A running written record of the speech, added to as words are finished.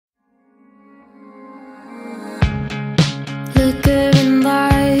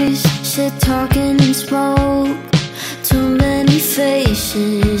shit talking and smoke. Too many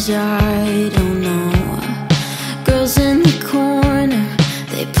faces, I don't know. Girls in the corner,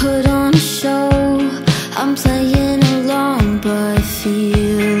 they put on a show. I'm playing along but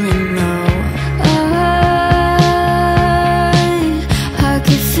feeling low. I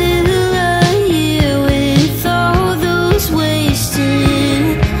could fill a year with all those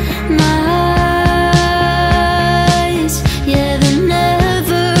wasted nights. Yeah, they're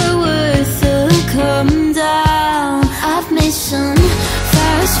never worth the come down. I've made some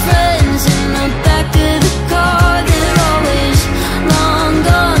fast friends in the back of the car. They're always long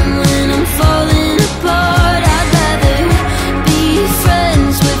gone when I'm falling apart. I'd rather be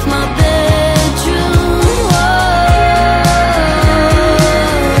friends with my bedroom walls.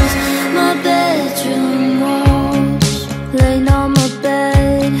 My bedroom walls. Laying on my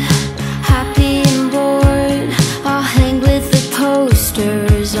bed, happy and bored. I'll hang with the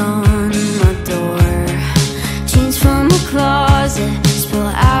posters on my door. Jeans from a closet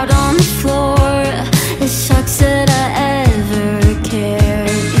spill out on the floor. It sucks that I ever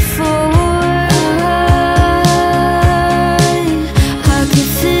cared before. I could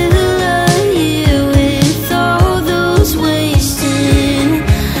fill a year with all those wasted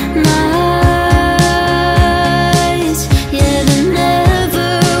nights. Yeah, they're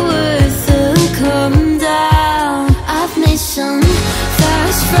never worth the come down. I've made some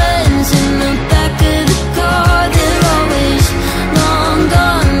fast friends in the back of the car. They're always long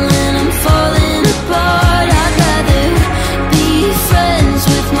gone when I'm falling apart. I'd rather be friends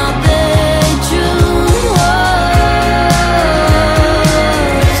with my bedroom walls.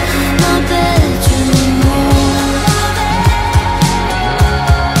 My bedroom walls.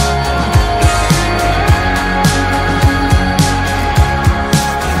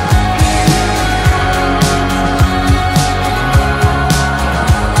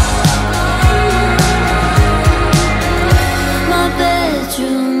 My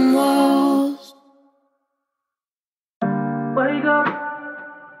bedroom walls. Wake up,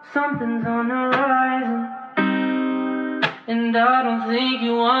 something's on the horizon, and I don't think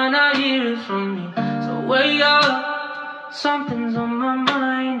you wanna hear it from me. So wake up, something's on my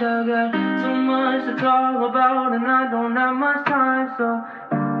mind. I got too much to talk about and I don't have much time. So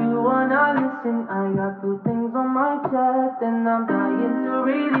if you wanna listen, I got two things on my chest, and I'm dying to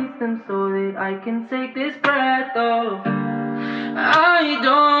release them so that I can take this breath. Oh, I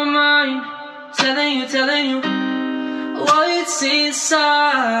don't mind telling you what's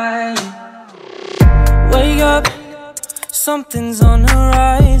inside. Wake up, something's on the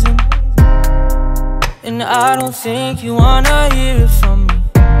horizon, and I don't think you wanna hear it from me.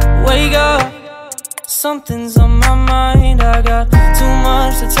 Wake up, something's on my mind. I got too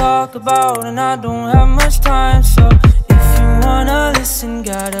much to talk about and I don't have much time. So if you wanna listen,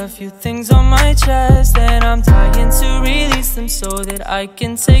 got a few things on my chest, and I'm dying to release them so that I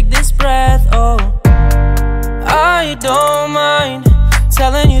can take this breath. Oh, I don't mind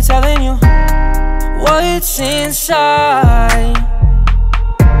telling you what's inside.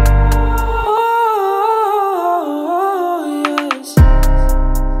 Oh, yes.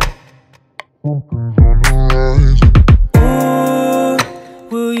 Ooh,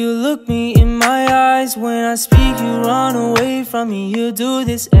 will you look me in my eyes when I speak? You run away from me. You do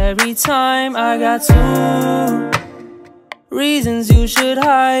this every time. I got two reasons you should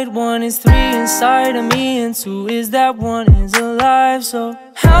hide. One is 3 inside of me, and 2 is that one is alive. So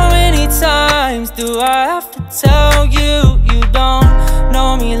how many times do I have to tell you you don't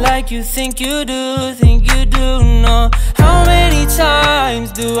know me like you think you do, no? How many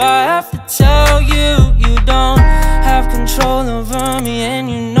times do I have to tell you you don't have control over me, and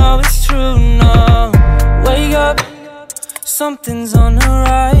you know it's true, no? Wake up, something's on the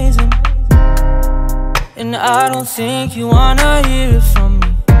horizon, and I don't think you wanna hear it from me.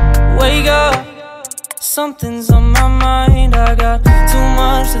 Wake up, something's on my mind. I got too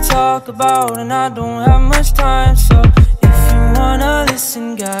much to talk about and I don't have much time. So if you wanna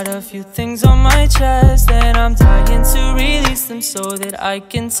listen, got a few things on my chest, and I'm dying to release them so that I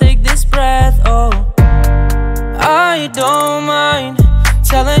can take this breath. Oh, I don't mind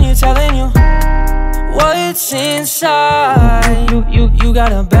telling you what's inside. You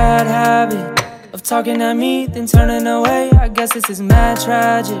got a bad habit of talking at me, then turning away. I guess this is mad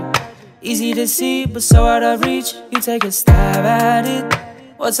tragic. Easy to see, but so out of reach. You take a stab at it.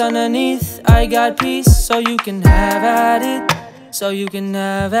 What's underneath? I got peace, so you can have at it.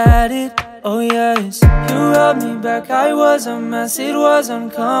 Oh yes, you held me back. I was a mess, it was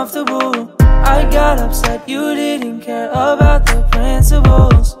uncomfortable. I got upset, you didn't care about the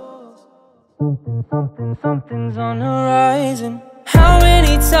principles. Something's on the horizon. How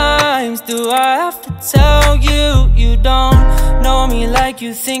many times do I have to tell you you don't know me like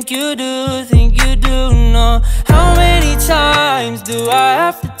you think you do, no? How many times do I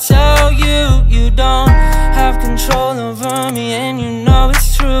have to tell you you don't have control over me and you know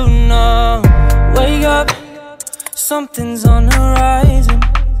it's true, no? Wake up, something's on the horizon,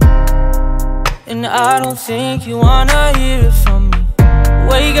 and I don't think you wanna hear it from me.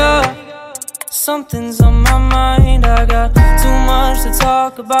 Wake up, something's on my mind. I got too much to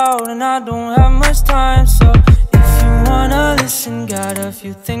talk about and I don't have much time. So if you wanna listen, got a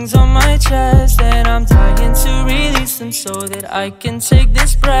few things on my chest, and I'm trying to release them so that I can take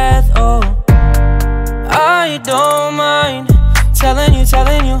this breath. Oh, I don't mind telling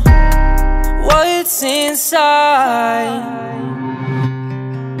you what's inside.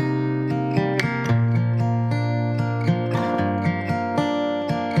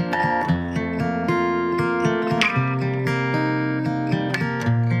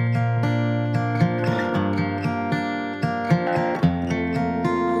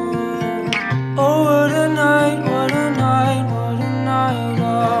 Oh, what a night, what a night, what a night.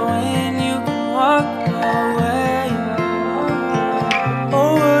 Oh, when you can walk away.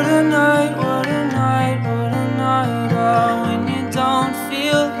 Oh, what a night, what a night, what a night. Oh, when you don't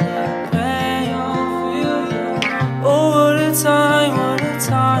feel the pain. Oh, what a time, what a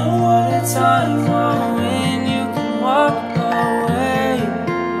time, what a time. Oh, when you can walk away.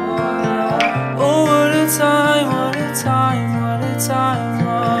 Oh, what a time, what a time, what a time.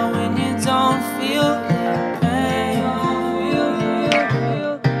 Oh, when you don't feel the pain.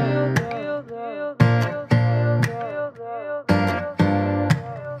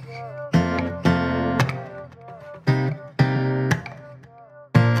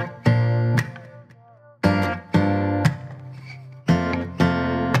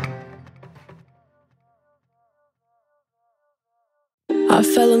 I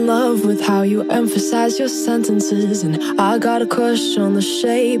fell in love with how you emphasize your sentences, and I got a crush on the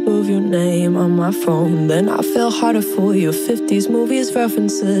shape of your name on my phone. Then I fell harder for your 50s movies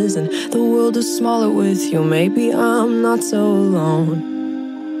references, and the world is smaller with you. Maybe I'm not so alone.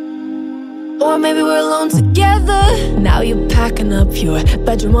 Or maybe we're alone together. Now you're packing up your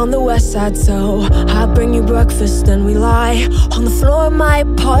bedroom on the west side, so I bring you breakfast and we lie on the floor of my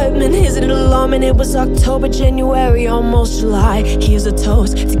apartment. Isn't it alarming? It was October, January, almost July. Here's a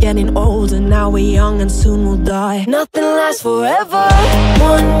toast to getting older. Now we're young and soon we'll die. Nothing lasts forever.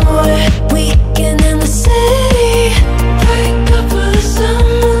 One more weekend in the city. Break up for the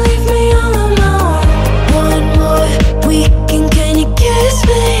summer, leave me all alone. One more weekend, can you kiss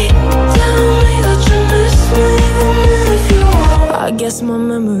me? I guess my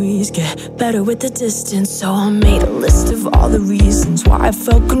memories get better with the distance, so I made a list of all the reasons why I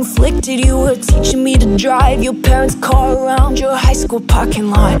felt conflicted. You were teaching me to drive your parents' car around your high school parking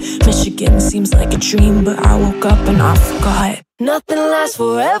lot. Michigan seems like a dream, but I woke up and I forgot. Nothing lasts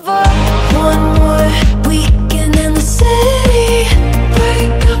forever. One more weekend in the city.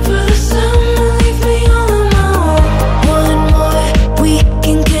 Break up for the summer, leave me all alone. One more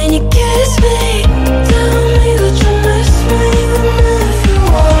weekend, can you kiss me? Tell me that you miss me, even if you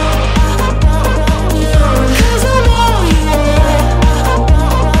won't. 'Cause I know you will.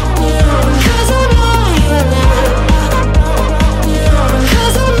 'Cause I know you will.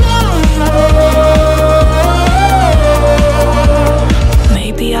 'Cause I know you will.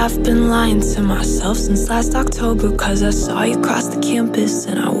 Maybe I've been lying to myself since last October, 'cause I saw you cross the campus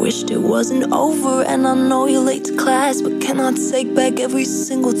and I wished it wasn't over. And I know you're late to class, but can I take back every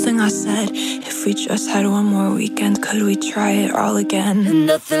single thing I said? If we just had one more weekend, could we try it all again? And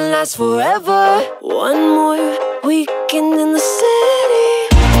nothing lasts forever. One more weekend in the city.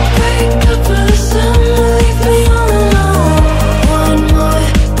 Break up for the summer, leave me all alone. One more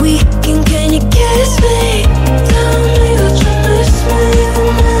weekend, can you kiss me? Tell me that you miss me, even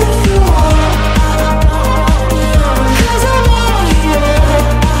if you won't. 'Cause I know you will.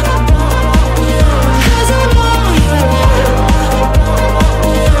 'Cause I know you will.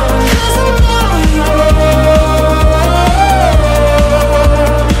 'Cause I know you will.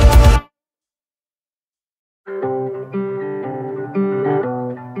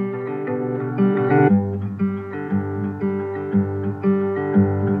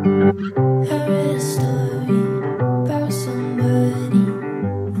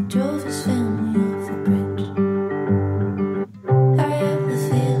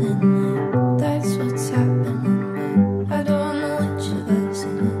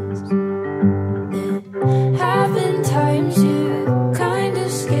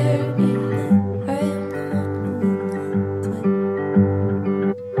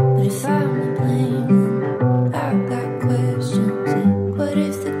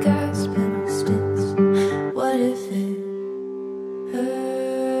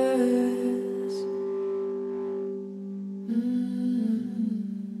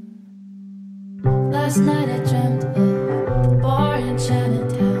 Last night I dreamt of the bar in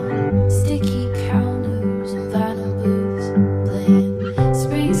Chinatown, sticky counters and vinyl booths playing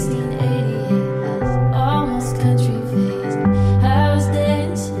Springsteen 88 as almost country phase. I was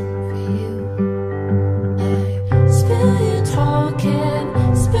dancing for you. I spill you talking,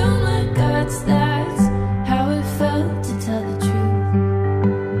 spill my guts. That's how it felt to tell the truth.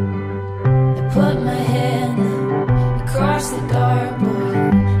 I put my hand up across the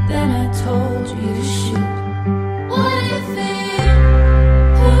dartboard, then I told you to shoot. What if it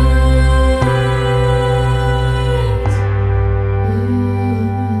hurts?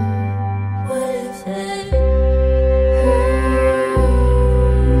 What if it hurts?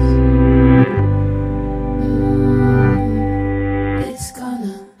 It's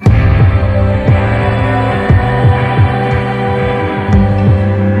gonna.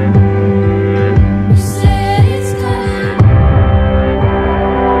 You said it's gonna.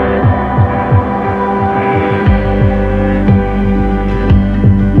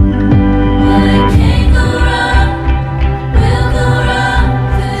 Well, it can't go wrong, will go wrong,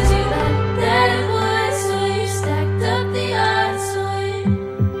 'cause you bet that it would. So you stacked up the odds, so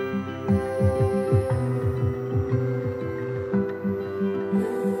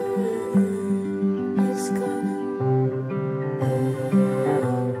it's gonna.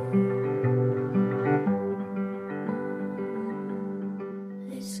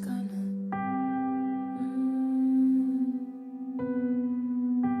 It's gonna.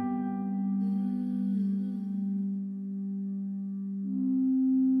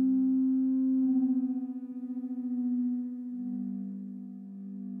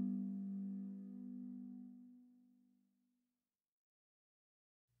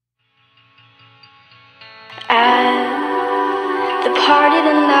 At the party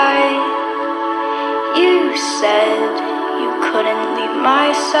tonight, you said you couldn't leave my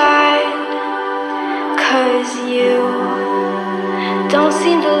side, 'cause you don't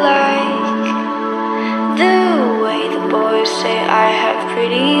seem to like the way the boys say I have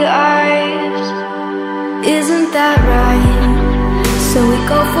pretty eyes. Isn't that right? So we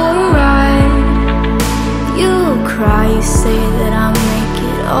go for a ride. You cry, you say that I'll make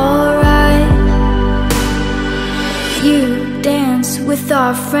it alright. You dance with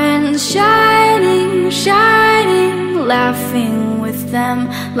our friends, shining, shining, laughing with them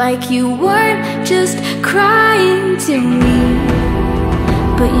like you weren't just crying to me.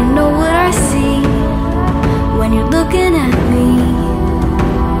 But you know what I see when you're looking at me.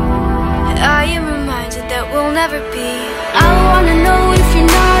 I am reminded that we'll never be. I wanna know if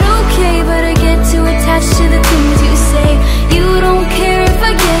you're not okay, but I get too attached to the things you say. You don't care if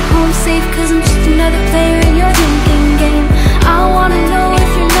I get home safe, 'cause I'm just another player in your drinking game. I wanna know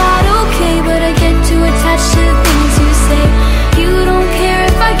if you're not okay, but I get too attached to the things you say. You don't care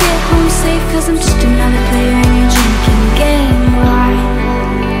if I get home safe, 'cause I'm just another player in your drinking game. Why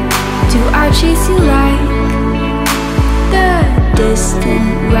do I chase you like the distant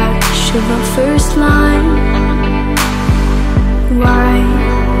rush of a first line? Why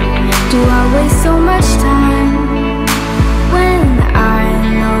do I waste so much time when I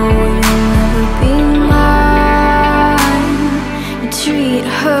know you'll never be mine? You treat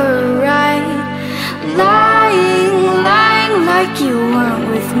her right, lying, lying like you weren't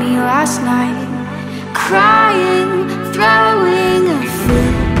with me last night, crying, throwing a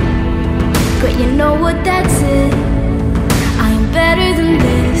fit. But you know what, that's it, I'm better than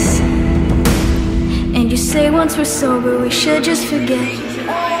this. And you say once we're sober we should just forget.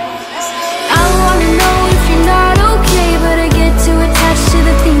 I wanna know if you're not okay, but I get too attached to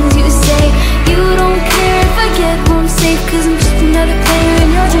the things you say. You don't care if I get home safe, 'cause I'm just another player in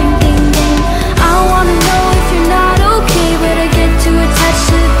your drinking game. I wanna know if you're not okay, but I get too attached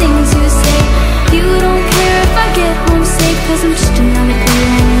to the things you say. You don't care if I get home safe, 'cause I'm just another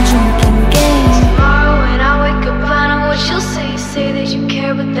player in your drinking game. Tomorrow when I wake up, I know what you'll say. Say that you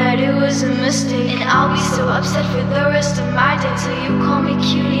care, but that it was a mistake. And I'll be so upset for the rest of my day, till you call me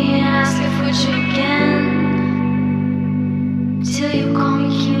cutie and ask if we're drinking. Till you call me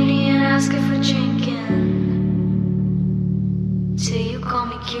cutie and ask if we're drinking. Till you call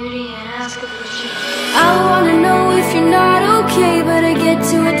me cutie and ask if we're drinking. I wanna know if you're not okay, but I get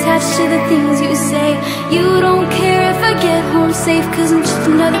too attached to the things you say. You don't care if I get home safe, 'cause I'm just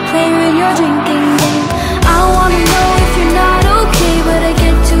another player in your drinking game. I wanna know if you're not okay, but I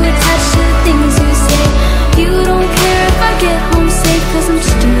get too attached to the things you say. You don't care if I get home safe, 'cause I'm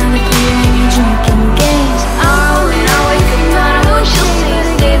just another player in your drinking game. Oh, when I wake up, I know what you'll say.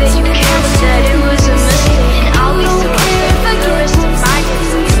 Say that you care, but that it was a mistake. And I'll be so upset for the rest of my day,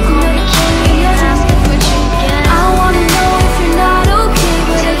 till you call me cutie and ask if we're drinking. I wanna know if you're not okay,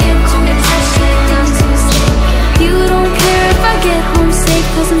 but I get too attached to the things you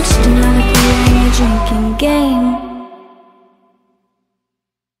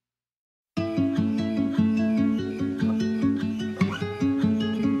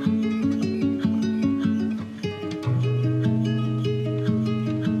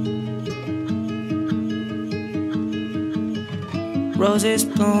Roses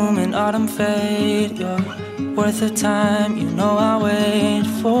bloom and autumn fade. You're worth the time, you know I'll wait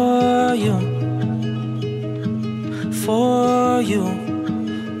for you. For you.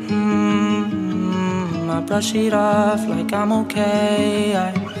 I brush it off like I'm okay.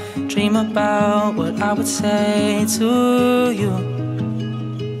 I dream about what I would say to you.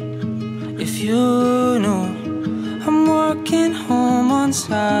 If you knew I'm walking home on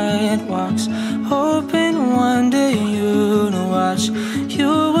sidewalks, hoping one day you'd watch.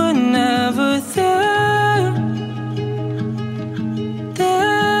 You were never there.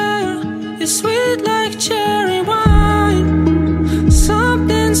 There, you're sweet like cherry wine,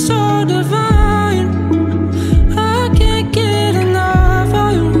 something so divine. I can't get enough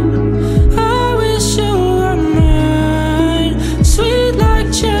of you. I wish you were mine. Sweet like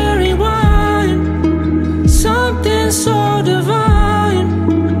cherry wine, something so divine.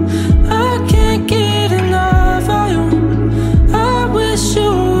 I can't get enough of you. I wish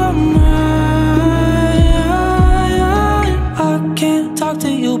you were mine. I can't talk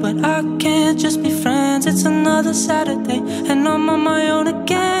to you, but I can't just be friends. It's another Saturday and I'm on my own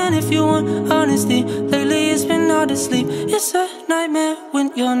again. If you want honesty, lately it's been hard to sleep. It's a nightmare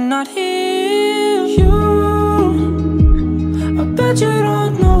when you're not here. You, I bet you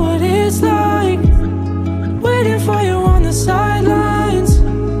don't know what it's like, waiting for you on the sidelines,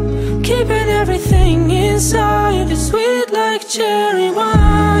 keeping everything inside. It's sweet like cherry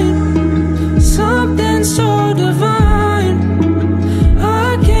wine, something so divine.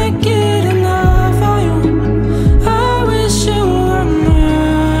 I can't get enough of you. I wish you were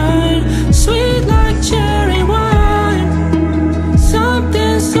mine. Sweet like cherry wine,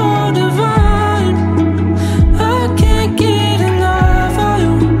 something so divine. I can't get enough of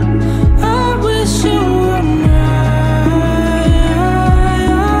you. I wish you were mine.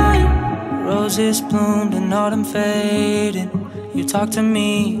 Roses bloomed and autumn faded. You talked to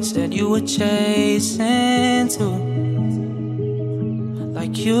me, said you were chasing too,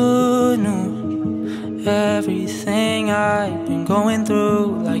 like you knew everything I'd been going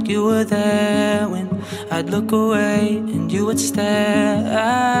through, like you were there when I'd look away and you would stare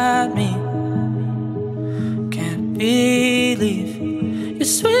at me. Can't believe you're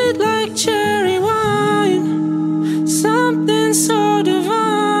sweet like cherry wine, something so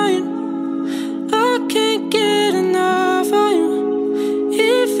divine. I can't get enough of you,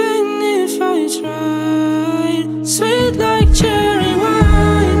 even if I tried. Sweet like cherry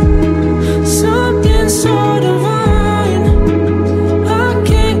wine, something so divine. I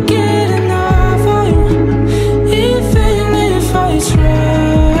can't get enough of you, even if I try.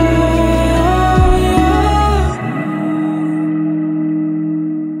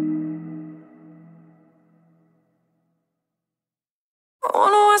 I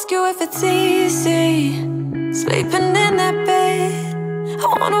wanna ask you if it's easy sleeping in that bed. I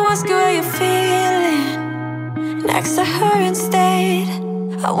wanna ask you how you're feeling next to her instead.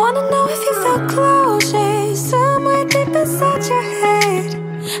 I wanna know if you felt closure somewhere deep inside your head.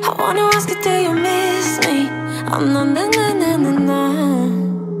 I wanna ask you, do you miss me? Oh, no, no, no, no, no, no.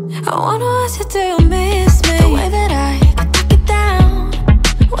 I wanna ask you, do you miss me? The way that I could take it down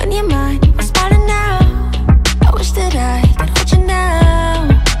when your mind was spotting out. I wish that I could hold you now.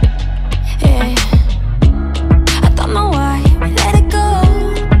 Yeah, I don't know why we let it go.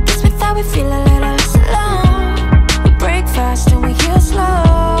 Guess we thought we'd feel a little less alone. We break fast and we heal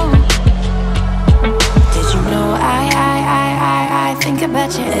slow. Did you know I think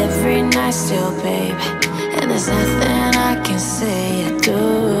about you every night still, babe? And there's nothing I can say or do,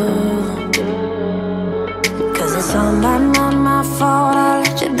 'cause it's all my fault. I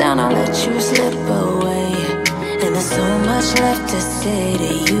let you down, I let you slip away, and there's so much left to say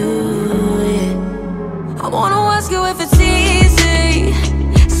to you, yeah. I wanna ask you if it's easy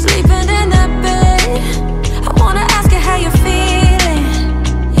sleeping in that bed. I wanna ask you how you're feeling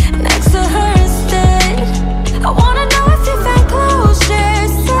next to her instead. I wanna know if you found closure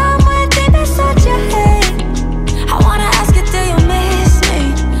somewhere deep inside your head. I wanna ask you, do you miss me?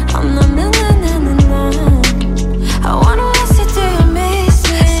 Oh, no, no, no, no, no, no. I wanna ask you, do you miss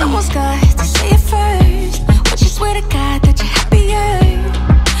me? Someone's got to say it first. Would you swear to God that you're happier?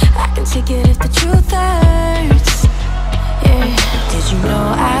 I can take it if the truth hurts. Yeah. Did you know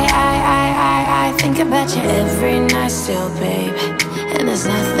I think about you every night still, babe? And there's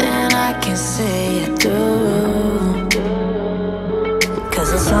nothing I can say or do, 'cause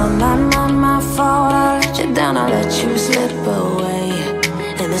it's all my fault. I let you down, I let you slip away,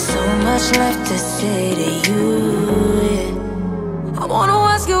 and there's so much left to say to you, yeah. I wanna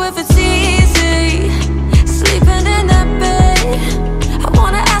ask you if it's easy sleeping in that bed. I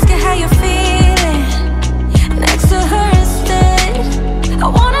wanna ask you how you're feeling next to her instead.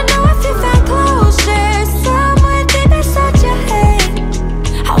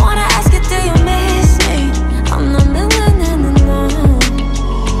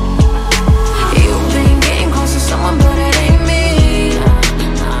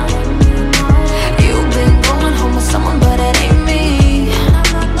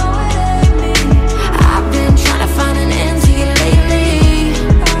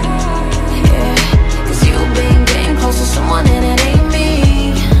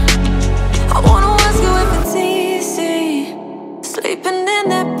 sleeping in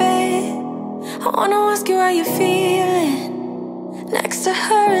that bed. I wanna ask you how you're feeling next to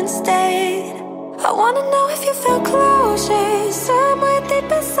her instead. I wanna know if you feel closure somewhere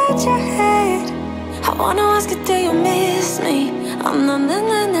deep inside your head. I wanna ask you, do you miss me? Oh, na na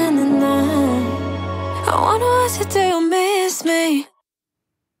na na na na. I wanna ask you, do you miss me?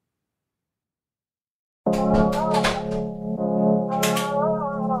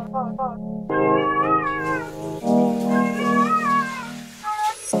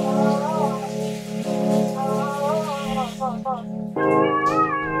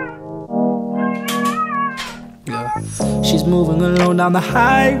 She's moving alone down the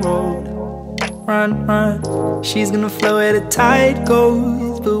high road. Run, run. She's gonna flow where the tide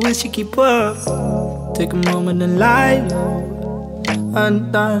goes, but will she keep up? Take a moment and lie low.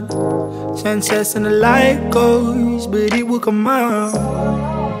 Undone. Sunsets and the light goes, but it will come up.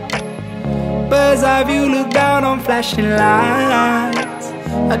 Bird's eye view, look down on flashing lights.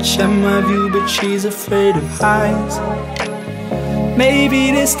 I'd share my view, but she's afraid of heights.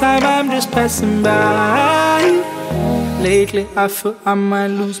 Maybe this time I'm just passing by. Lately I feel I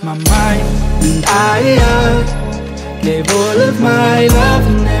might lose my mind. And I gave all of my love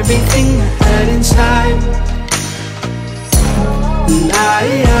and everything I had inside. And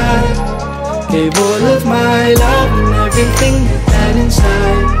I gave all of my love and everything I had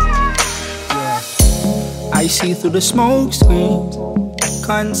inside. I see through the smoke screen,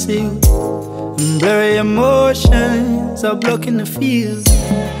 concealed, and blurry emotions are blocking the field.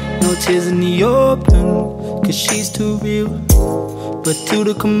 No tears in the open, cause she's too real. But through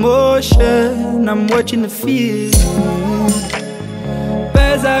the commotion, I'm watching the field.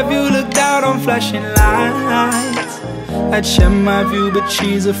 Bird's eye view, look down on flashing lights. I'd share my view, but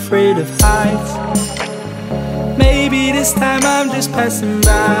she's afraid of heights. Maybe this time I'm just passing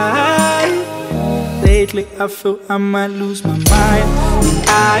by. Lately I feel I might lose my mind. And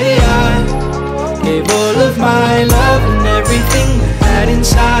I gave all of my love and everything I had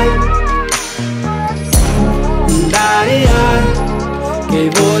inside. And I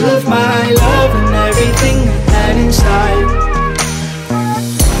gave all of my love and everything I had inside.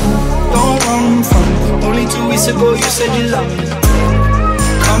 Don't run from me. Only 2 weeks ago you said you loved me.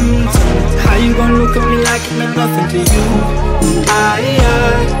 Come tell me, how you gonna look at me like it meant nothing to you? And I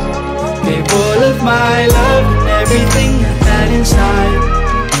gave all of my love and everything I had inside.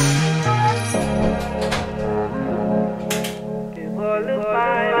 Gave all of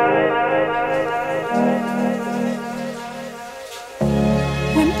my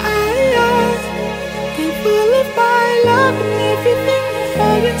when I gave all of my love and everything I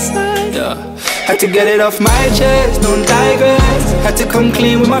had inside. Yeah. Had to get it off my chest, don't digress. Had to come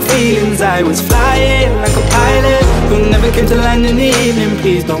clean with my feelings. I was flying like a pilot who never came to land in the evening.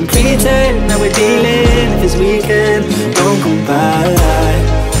 Please don't pretend that we're dealing. If it's weekend, don't come by.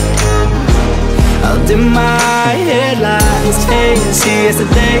 I'll dim my headlights. Hey, see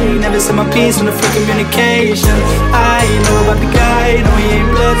yesterday, never said my piece on the free communication. I know about the guy, no he ain't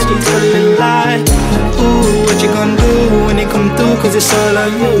blood, so you tell a little lie. Ooh, what you gonna do when they come through, cause it's all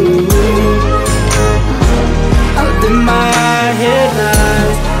on you. I'll dim my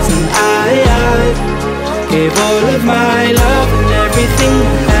headlights. And I gave all of my love and everything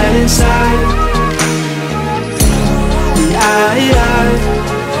I had inside. And I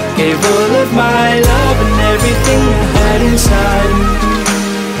gave all of my love and everything I had inside.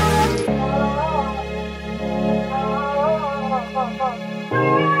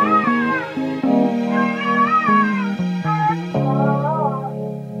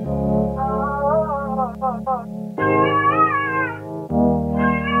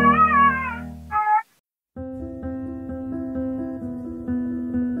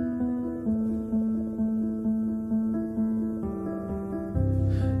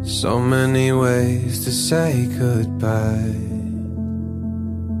 So many ways to say goodbye.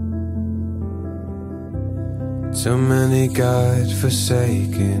 Too many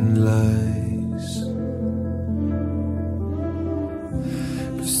God-forsaken lies.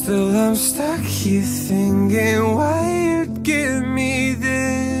 But still I'm stuck here thinking why you'd give me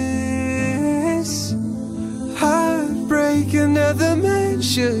this heartbreak another man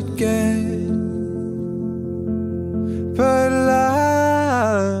should get. But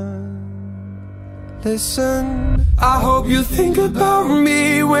listen, I hope you think about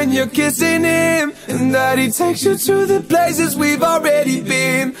me when you're kissing him, and that he takes you to the places we've already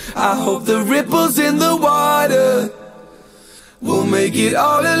been. I hope the ripples in the water will make it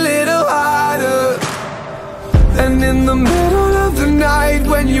all a little harder. And in the middle of the night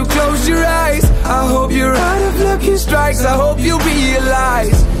when you close your eyes, I hope you're out of lucky strikes. I hope you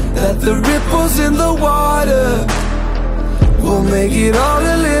realize that the ripples in the water we'll make it all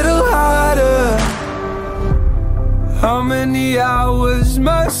a little harder. How many hours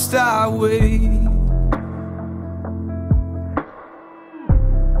must I wait?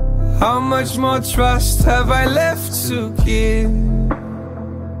 How much more trust have I left to give?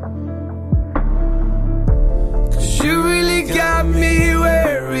 'Cause you really got me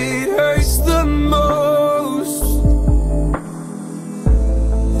where it hurts the most.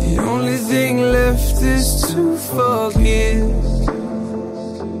 The only thing left is to forgive.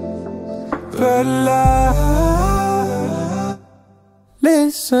 But love,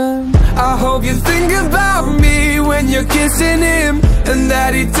 listen, I hope you think about me when you're kissing him, and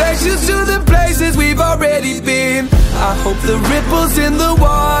that he takes you to the places we've already been. I hope the ripples in the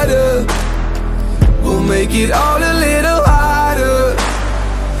water will make it all a little harder.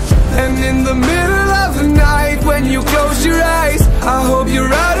 And in the middle of the night when you close your eyes, I hope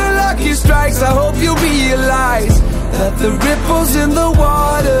you're out of lucky strikes. I hope you realize that the ripples in the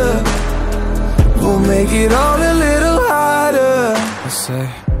water will make it all a little harder. I say,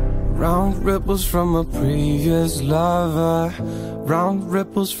 round ripples from a previous lover, round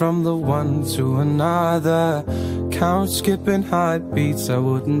ripples from the one to another. Count skipping heartbeats, I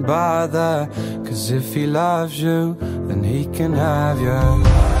wouldn't bother, 'cause if he loves you, then he can have you.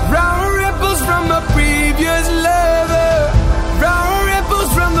 Round ripples from a previous lover, round ripples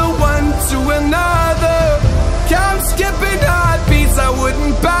from the one to another. Count skipping heartbeats, I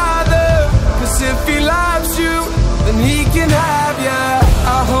wouldn't bother, 'cause if he loves you, then he can have you.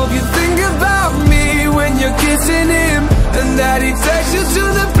 I hope you think about me when you're kissing him, and that he takes you to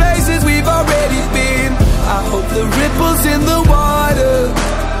the places we've already been. I hope the ripples in the water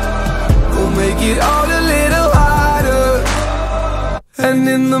will make it all a little harder. And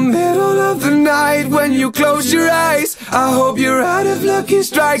in the middle of the night when you close your eyes, I hope you're out of lucky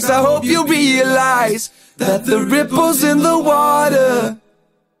strikes. I hope you realize that the ripples in the water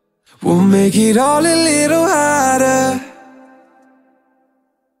will make it all a little harder.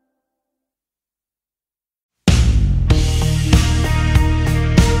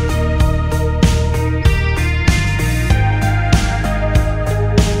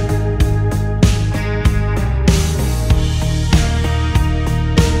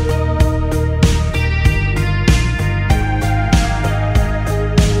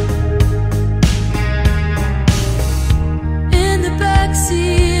 In the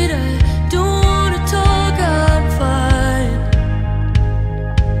backseat, I don't wanna talk, I'm fine.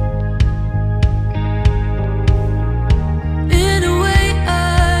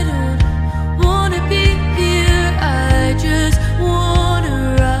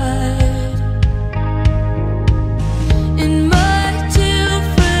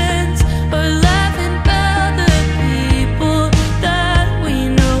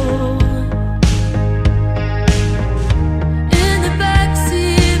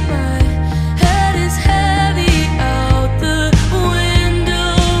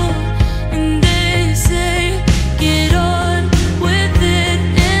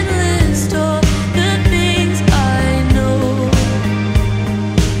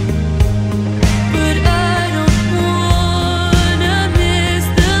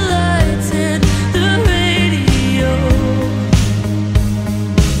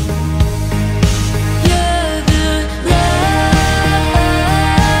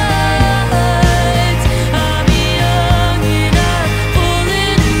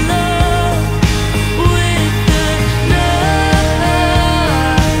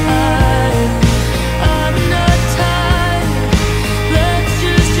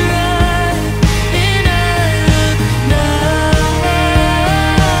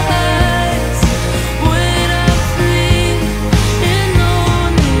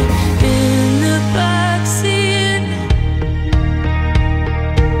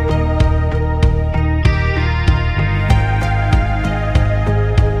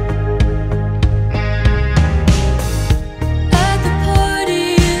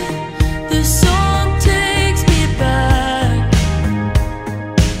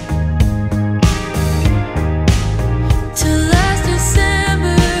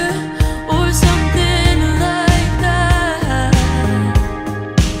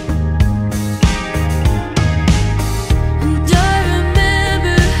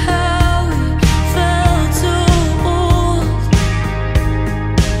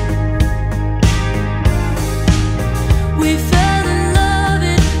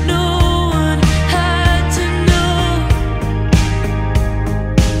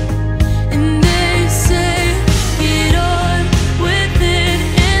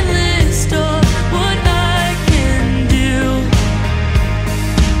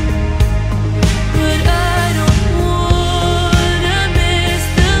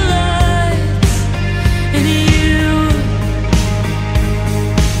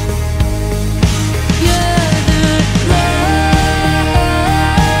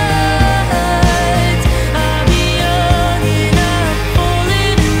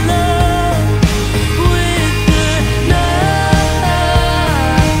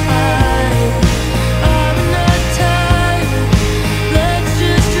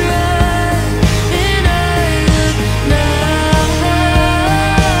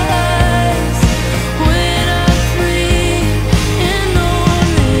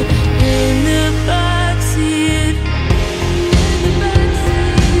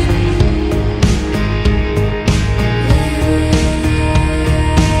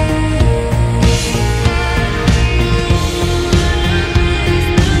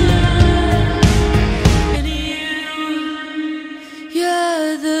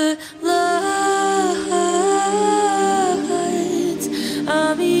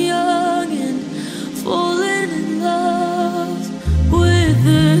 I'm yours.